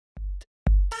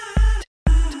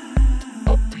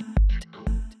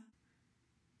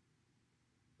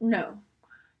no.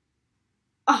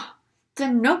 Oh, the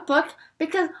Notebook,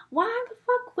 because why the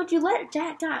fuck would you let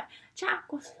Jack die?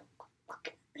 Jack was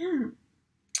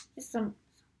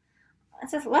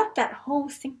just let that whole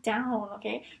sink down,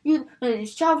 okay? You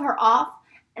shove her off,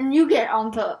 and you get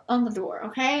on the door,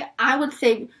 okay? I would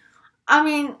say, I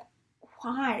mean,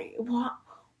 why?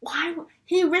 Why?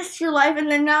 He risked your life, and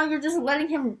then now you're just letting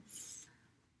him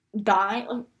die?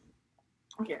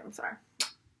 Okay, I'm sorry.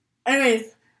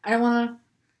 Anyways, I don't want to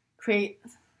create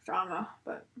drama,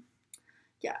 but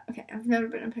yeah, okay. I've never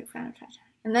been a big fan of Titanic,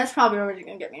 and that's probably already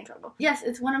gonna get me in trouble. Yes,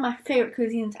 it's one of my favorite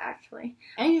cuisines, actually.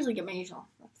 I usually get my usual.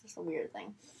 That's just a weird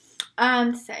thing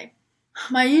to say.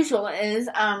 My usual is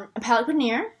a palak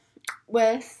paneer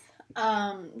with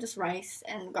just rice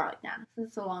and garlic naan.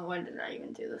 It's so long. When did I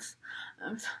even do this? I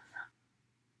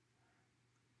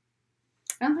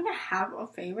don't think I have a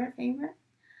favorite.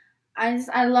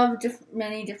 I love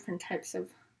many different types of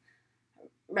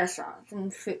restaurants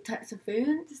and types of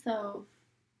food. So,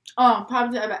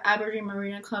 probably the Aberdeen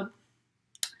Marina Club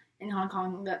in Hong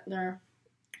Kong, their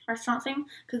restaurant thing,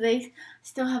 because they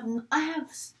still have.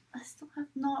 I still have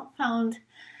not found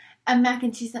a mac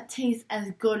and cheese that tastes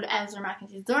as good as their mac and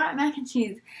cheese. Their mac and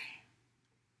cheese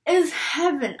is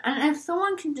heaven, and if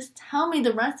someone can just tell me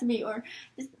the recipe or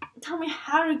just tell me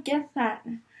how to get that,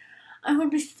 I would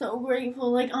be so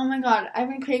grateful. Like, oh my god, I've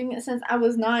been craving it since I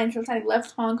was 9, since I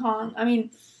left Hong Kong. I mean,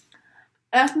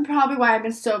 that's probably why I've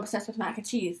been so obsessed with mac and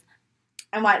cheese,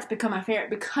 and why it's become my favorite,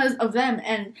 because of them.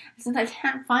 And since I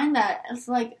can't find that, it's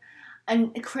like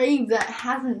a crave that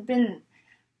hasn't been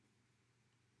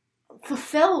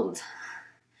fulfilled.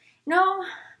 No,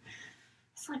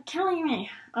 it's like killing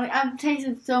me. Like, I've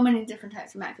tasted so many different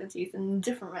types of mac and cheese in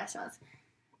different restaurants,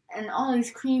 and all these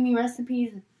creamy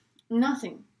recipes,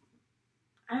 nothing.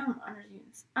 I don't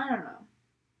know.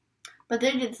 But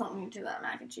they did something to that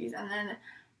mac and cheese, and then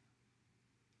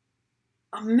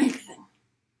amazing.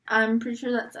 I'm pretty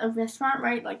sure that's a restaurant,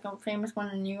 right? Like a famous one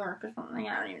in New York or something.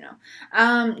 I don't even know.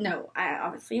 No, I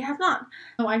obviously have not.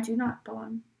 No, I do not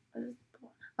belong.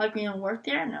 Like, work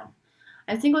there? No.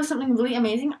 I think it was something really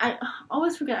amazing. I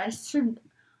always forget. I should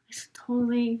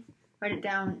totally write it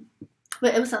down.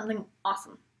 But it was something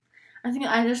awesome. I think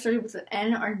I just started with an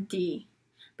N or D.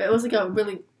 But it was like a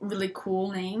really, really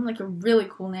cool name. Like a really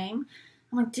cool name.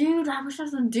 I'm like, dude, I wish I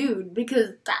was a dude,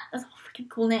 because that's a freaking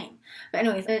cool name. But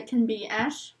anyways, it can be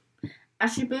Ash,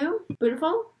 Ashy Boo,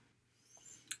 Beautiful,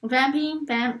 Vampy,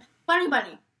 Vamp, Bunny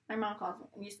Bunny. My mom calls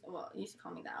me, used to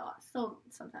call me that a lot. Still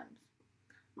sometimes.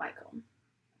 Michael.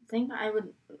 I think I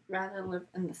would rather live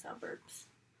in the suburbs.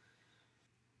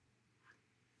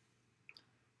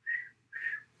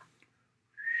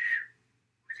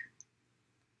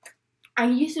 I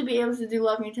used to be able to do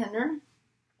Love Me Tender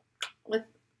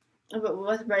but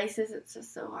with braces, it's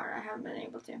just so hard. I haven't been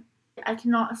able to. I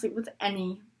cannot sleep with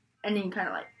any kind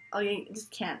of I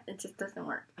just can't. It just doesn't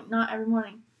work. Not every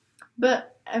morning.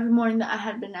 But every morning that I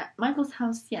had been at Michael's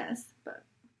house, yes. But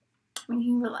I mean,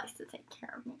 he realized to take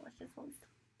care of me, which is always.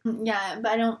 Yeah,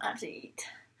 but I don't actually eat.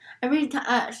 Every time,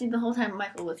 actually, the whole time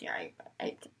Michael was here, I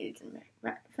ate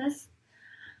breakfast.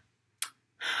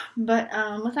 But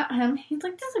without him, he's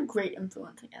like just a great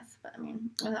influence, I guess. But I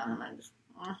mean, without him, I just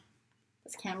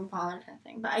can't be bothered kind of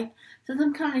thing. But since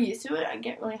I'm kind of used to it, I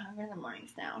get really hungry in the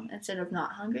mornings now instead of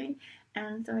not hungry,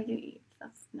 and so I do eat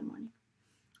stuff in the morning.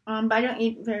 But I don't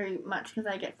eat very much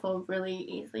because I get full really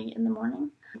easily in the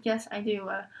morning. Yes, I do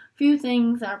a few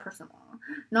things that are personal,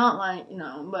 not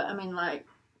but I mean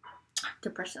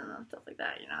depression and stuff like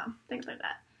that, things like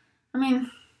that. I mean,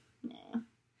 yeah.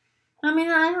 I mean,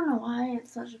 I don't know why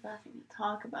it's such a bad thing to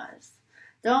talk about.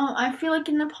 I feel like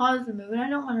in a positive mood, and I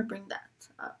don't want to bring that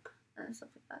up and stuff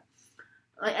like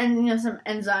that. And some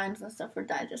enzymes and stuff for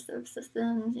digestive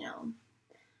systems,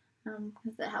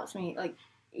 because it helps me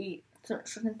eat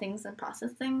certain things and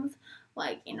process things,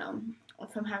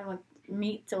 if I'm having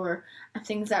meat or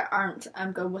things that aren't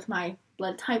good with my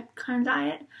blood type kind of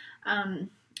diet,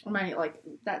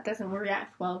 that doesn't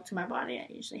react well to my body. I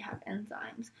usually have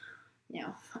enzymes,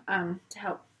 to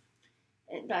help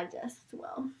it digest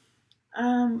well.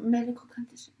 Medical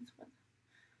conditions.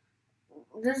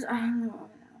 I don't know.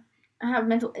 I have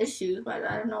mental issues, but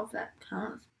I don't know if that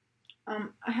counts.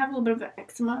 I have a little bit of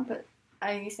eczema, but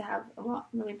I used to have a lot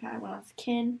really bad when I was a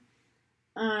kid.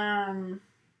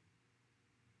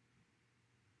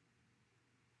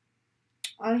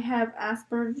 I have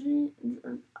Asperger's.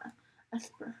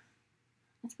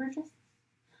 Asperger's?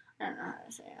 I don't know how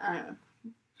to say it. I don't know.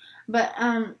 But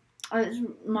it's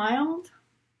mild.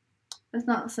 It's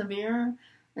not severe.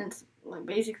 It's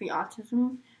basically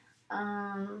autism.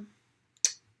 And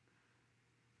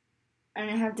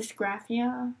I have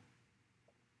dysgraphia.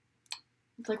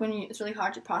 it's like when it's really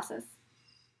hard to process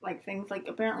like things. Like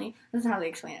apparently this is how they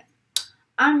explain it.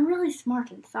 I'm really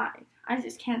smart inside. I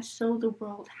just can't show the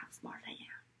world how smart I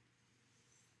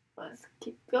am. Let's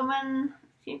keep going.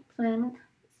 Keep swimming.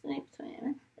 Keep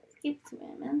swimming. Let's keep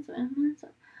swimming.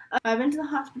 I've been to the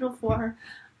hospital for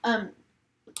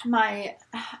my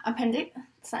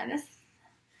appendicitis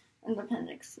and the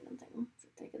appendix thing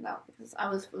to take it out because I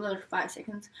was literally 5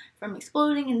 seconds from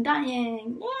exploding and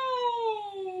dying.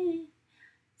 Yay!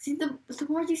 See, the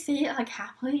more you say it like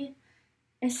happily,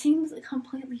 it seems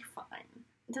completely fine.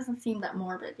 It doesn't seem that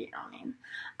morbid, you know what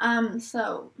I mean?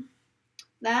 So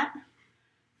that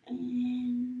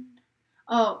and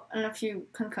a few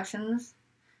concussions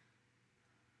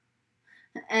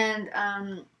and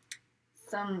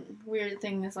some weird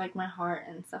things like my heart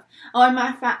and stuff. Oh, and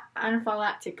my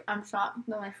anaphylactic shot,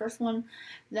 my first one,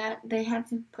 that they had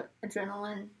to put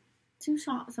adrenaline 2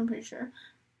 shots, I'm pretty sure,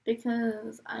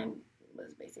 because I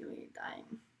was basically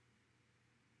dying.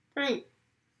 Great.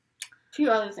 A few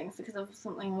other things because of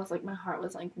something was like my heart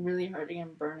was like really hurting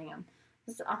and burning and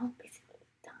I was basically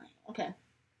dying. Okay.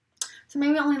 So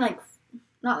maybe only like,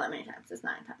 not that many times, it's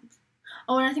 9 times.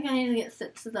 Oh, and I think I need to get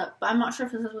stitched up, but I'm not sure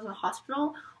if this was a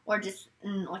hospital or just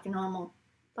in like a normal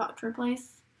doctor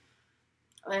place.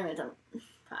 Wait a minute,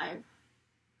 5.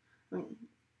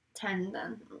 10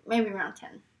 then. Maybe around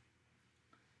 10.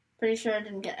 Pretty sure I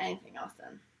didn't get anything else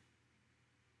then.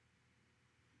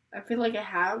 I feel like I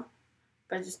have,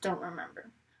 but I just don't remember.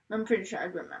 I'm pretty sure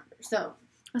I'd remember. So,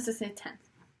 let's just say 10.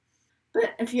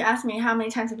 But if you ask me how many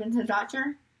times I've been to the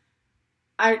doctor,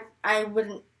 I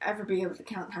wouldn't ever be able to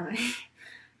count how many.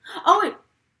 Oh, wait.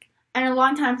 And a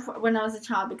long time when I was a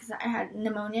child because I had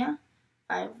pneumonia.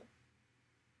 5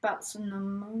 bouts of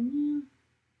pneumonia.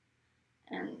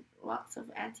 And lots of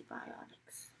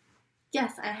antibiotics.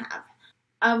 Yes, I have.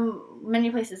 Many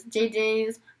places.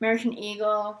 JJ's, American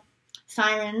Eagle,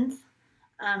 Sirens,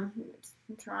 in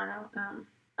Toronto,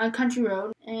 Country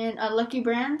Road, and Lucky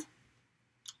Brand,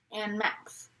 and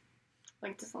Max.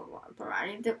 Like, just a lot of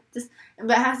variety. But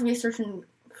it has to be a certain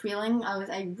feeling.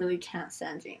 I really can't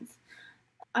stand jeans.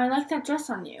 I like that dress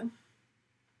on you.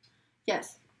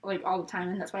 Yes, like all the time,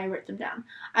 and that's why I wrote them down.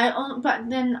 But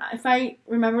then if I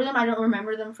remember them, I don't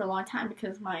remember them for a long time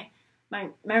because my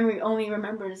memory only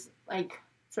remembers like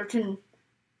certain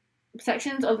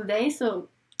sections of the day. So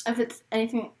if it's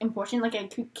anything important, like I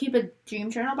keep a dream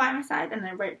journal by my side and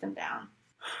I write them down.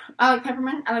 I like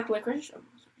peppermint. I like licorice.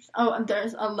 Oh, and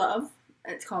there's a Love.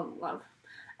 It's called Love,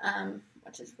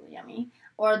 which is really yummy.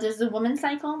 Or there's the woman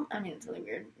cycle. I mean, it's really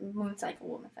weird. Moon cycle,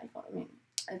 woman cycle. I mean,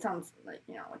 it sounds like,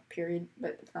 like period,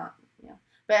 but it's not,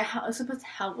 But it's supposed to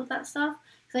help with that stuff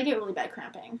because I get really bad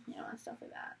cramping, and stuff like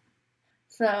that.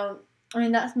 So, I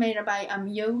mean, that's made by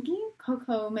Yogi,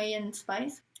 Cocoa, May, and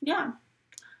Spice. Yeah.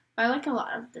 I like a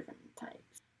lot of different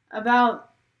types.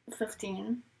 About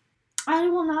 15. I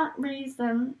will not raise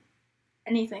them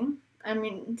anything. I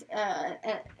mean,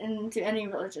 into any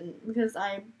religion because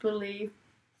I believe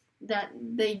that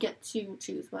they get to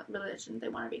choose what religion they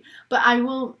want to be. But I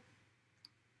will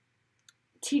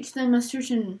teach them a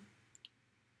certain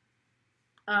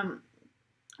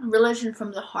religion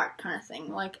from the heart kind of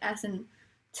thing, like as in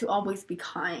to always be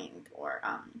kind or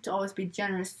to always be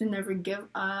generous, to never give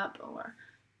up, or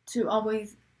to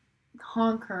always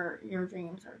conquer your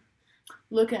dreams or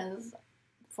look as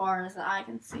far as the eye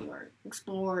can see or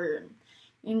explore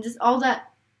and just all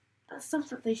that stuff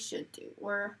that they should do,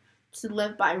 or to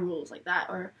live by rules like that,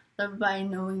 or live by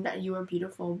knowing that you are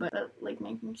beautiful, but like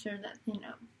making sure that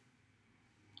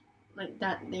like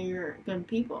that they're good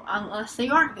people, unless they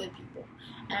aren't good people,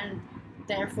 and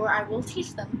therefore I will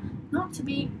teach them not to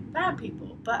be bad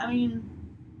people. But I mean,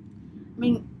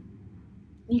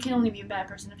 you can only be a bad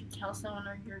person if you kill someone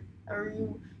or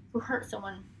you hurt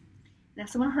someone. And if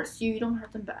someone hurts you, you don't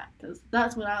hurt them back, because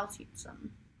that's what I'll teach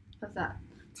them. Because that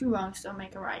 2 wrongs don't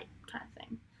make a right kind of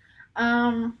thing.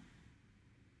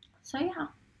 So yeah.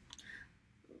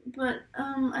 But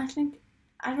I think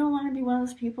I don't want to be one of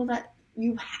those people that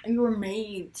you were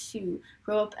made to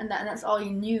grow up and that's all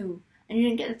you knew and you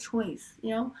didn't get a choice.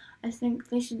 I think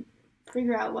they should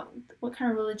figure out what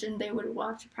kind of religion they would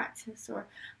want to practice or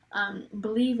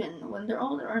believe in when they're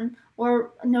older,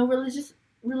 or no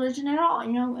religion at all.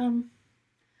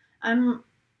 I'm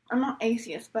not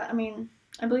atheist, but I mean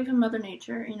I believe in Mother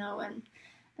Nature,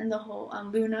 and the whole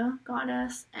Luna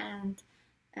goddess and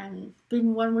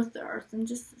being one with the earth and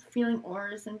just feeling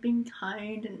auras and being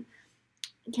kind and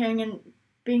caring and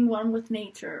being one with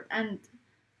nature. And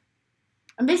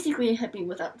I'm basically a hippie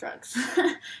without drugs.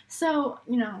 So,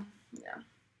 yeah.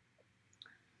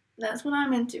 That's what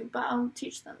I'm into, but I'll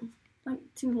teach them, like,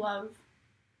 to love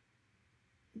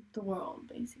the world,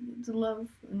 basically. To love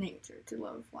nature, to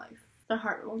love life. The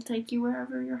heart will take you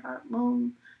wherever your heart will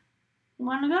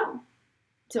want to go.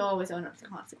 To always own up to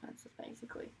consequences,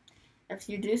 basically. If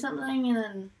you do something and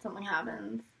then something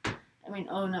happens,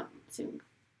 own up to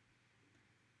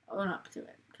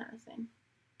it, kind of thing.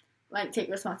 Like, take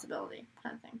responsibility,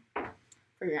 kind of thing,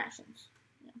 for your actions.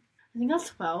 Yeah. I think I was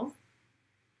 12.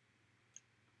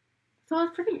 So it was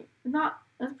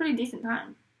a pretty decent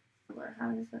time. How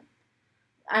is it?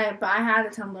 But I had a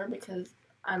Tumblr because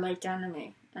I liked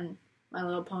anime and My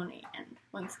Little Pony and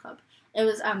Winx Club. It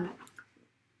was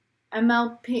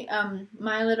MLP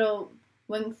My Little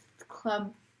Winx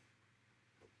Club,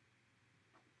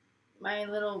 My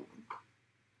Little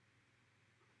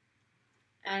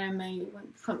Anime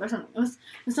Winx Club or something. It was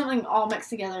something all mixed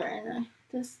together, and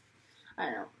I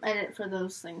don't know, I did it for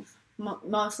those things.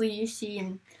 Mostly Yushi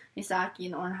and Misaki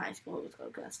and Oran High School. It was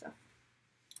good kind of stuff.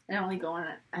 I don't really go on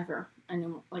it ever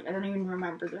anymore. Like, I don't even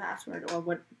remember the password or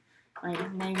what my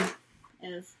name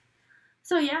is.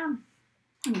 So yeah,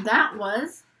 that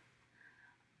was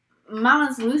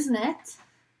Mama's Losing It.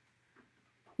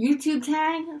 YouTube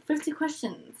tag 50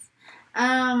 questions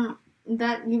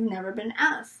that you've never been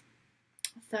asked.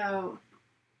 So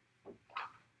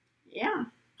yeah,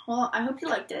 well, I hope you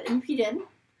liked it, and if you did,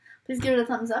 please give it a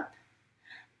thumbs up,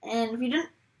 and if you didn't,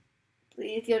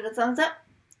 please give it a thumbs up.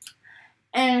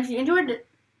 And if you enjoyed it,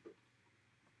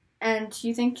 and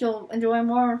you think you'll enjoy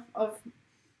more of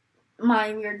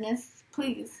my weirdness,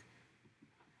 please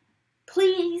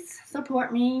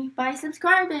support me by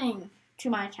subscribing to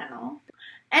my channel.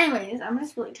 Anyways, I'm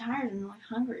just really tired and like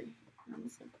hungry. I'm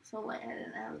just like so lightheaded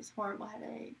and I have this horrible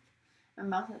headache. My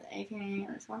mouth is aching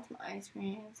and I just want some ice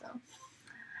cream. So,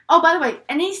 oh, by the way,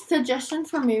 any suggestions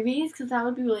for movies? Because that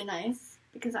would be really nice.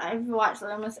 Because I've watched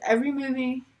almost every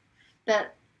movie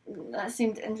that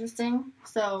seemed interesting.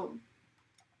 So,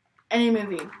 any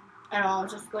movie at all.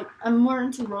 Just like, I'm more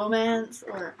into romance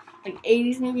or like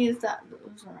 80s movies.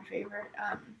 Those are my favorite.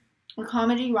 Or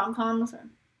comedy, rom-coms,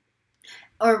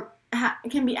 or it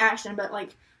can be action, but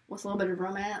like with a little bit of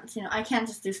romance. You know, I can't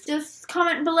just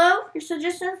comment below your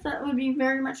suggestions. That would be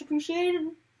very much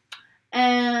appreciated.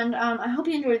 And I hope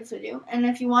you enjoyed this video. And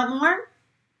if you want more,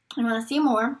 you want to see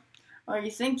more, or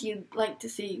you think you'd like to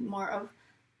see more of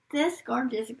this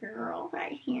gorgeous girl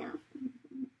right here.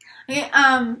 Okay,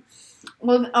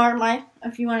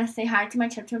 if you want to say hi to my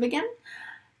tip again,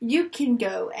 you can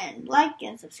go and like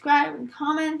and subscribe and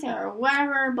comment or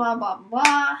whatever, blah, blah,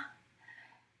 blah.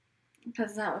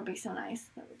 Because that would be so nice.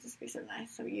 That would just be so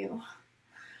nice of you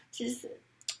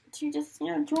to just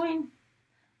join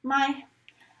my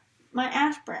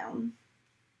Ash Brown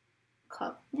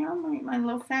club. You know, my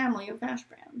little family of Ash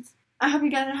Browns. I hope you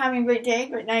guys are having a great day,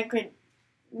 great night, great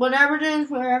whatever it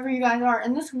is, wherever you guys are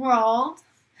in this world.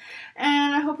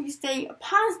 And I hope you stay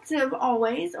positive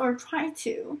always, or try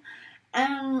to.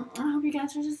 And I hope you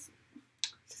guys are just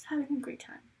having a great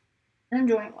time and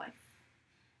enjoying life.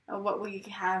 What we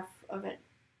have of it,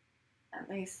 at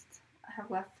least,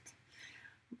 have left,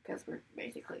 because we're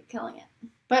basically killing it.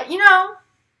 But if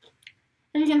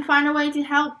you can find a way to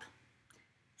help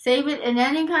save it in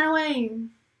any kind of way,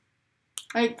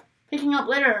 like picking up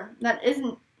litter that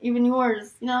isn't even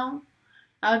yours, that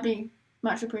would be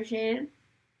much appreciated.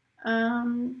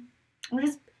 Or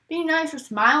just being nice, or just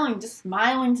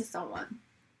smiling to someone.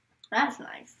 That's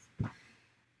nice.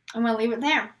 I'm gonna leave it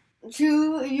there.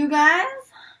 To you guys,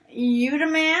 you the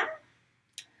man,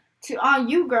 to all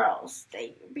you girls,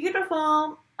 stay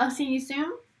beautiful. I'll see you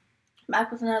soon, back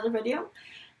with another video.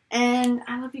 And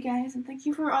I love you guys, and thank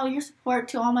you for all your support,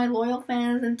 to all my loyal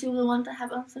fans, and to the ones that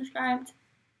have unsubscribed.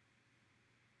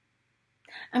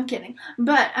 I'm kidding.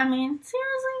 But, seriously,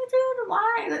 dude,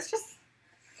 why? That's just...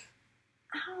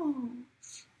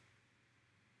 Ouch.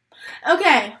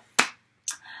 Okay.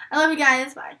 I love you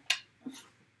guys. Bye.